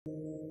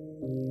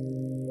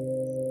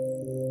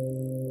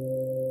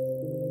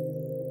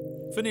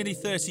For nearly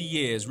 30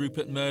 years,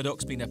 Rupert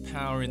Murdoch's been a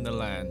power in the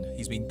land.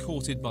 He's been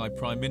courted by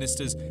prime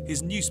ministers.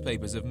 His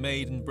newspapers have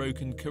made and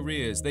broken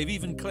careers. They've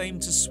even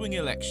claimed to swing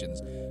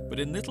elections.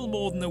 But in little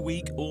more than a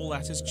week, all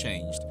that has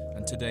changed.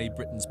 And today,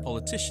 Britain's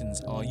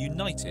politicians are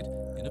united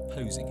in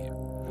opposing him.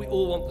 We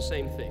all want the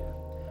same thing.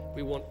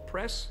 We want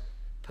press,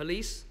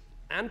 police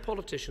and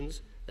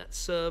politicians that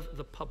serve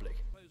the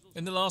public.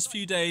 In the last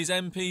few days,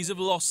 MPs have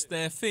lost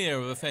their fear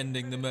of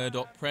offending the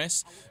Murdoch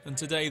press. And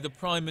today, the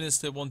Prime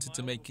Minister wanted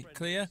to make it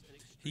clear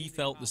he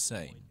felt the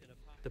same.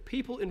 The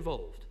people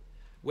involved,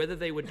 whether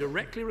they were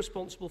directly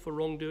responsible for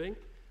wrongdoing,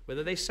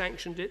 whether they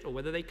sanctioned it or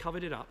whether they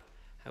covered it up,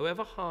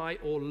 however high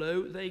or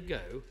low they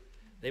go,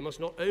 they must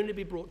not only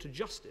be brought to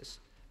justice,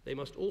 they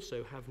must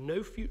also have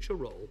no future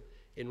role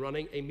in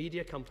running a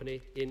media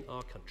company in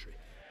our country.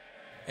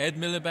 Ed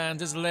Miliband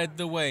has led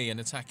the way in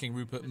attacking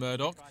Rupert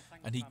Murdoch,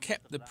 and he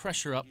kept the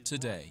pressure up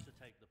today.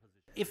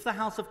 If the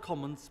House of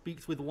Commons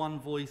speaks with one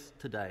voice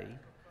today,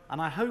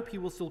 and I hope he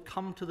will still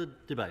come to the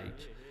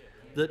debate,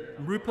 that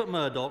Rupert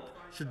Murdoch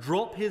should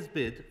drop his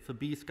bid for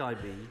B Sky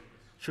B,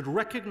 should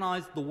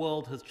recognise the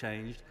world has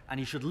changed, and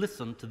he should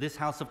listen to this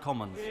House of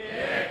Commons.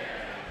 Yeah.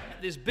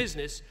 This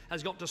business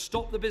has got to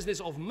stop the business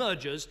of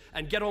mergers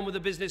and get on with the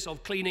business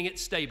of cleaning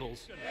its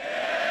stables.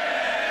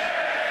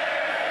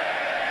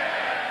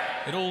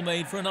 It all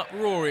made for an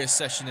uproarious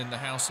session in the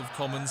House of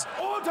Commons.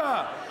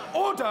 Order!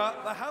 Order!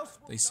 The House...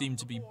 They seemed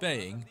to be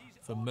baying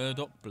for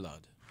Murdoch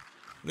blood.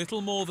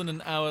 Little more than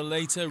an hour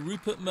later,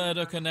 Rupert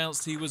Murdoch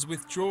announced he was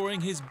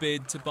withdrawing his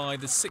bid to buy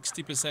the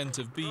 60%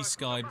 of B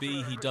Sky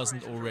B he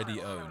doesn't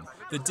already own.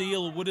 The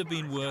deal would have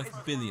been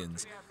worth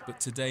billions, but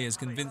today has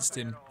convinced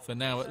him, for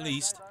now at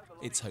least,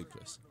 it's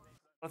hopeless.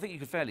 I think you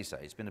could fairly say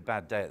it's been a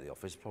bad day at the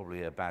office,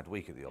 probably a bad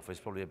week at the office,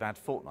 probably a bad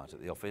fortnight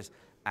at the office,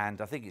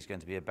 and I think it's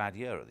going to be a bad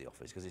year at the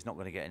office because it's not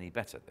going to get any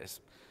better, this.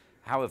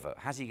 However,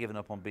 has he given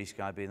up on B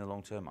Sky B in the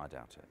long term? I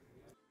doubt it.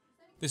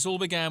 This all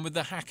began with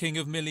the hacking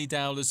of Millie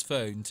Dowler's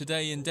phone.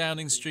 Today in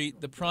Downing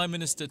Street, the Prime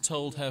Minister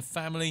told her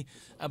family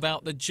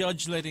about the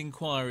judge-led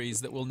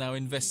inquiries that will now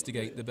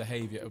investigate the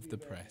behaviour of the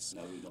press.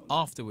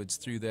 Afterwards,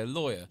 through their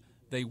lawyer,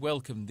 they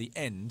welcomed the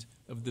end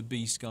of the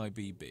B Sky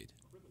B bid.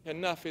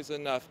 Enough is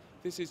enough.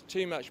 This is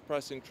too much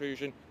press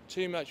intrusion,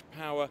 too much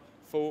power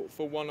for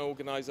one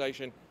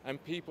organisation,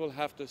 and people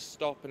have to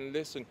stop and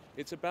listen.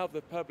 It's about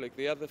the public.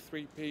 The other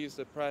three Ps,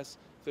 the press,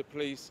 the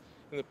police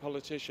and the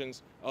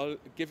politicians, are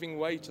giving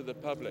way to the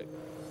public.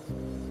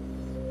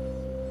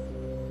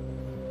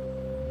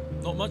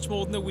 Not much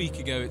more than a week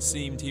ago, it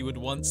seemed he would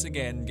once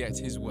again get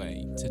his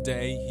way.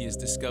 Today, he has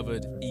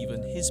discovered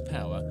even his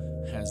power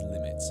has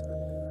limits.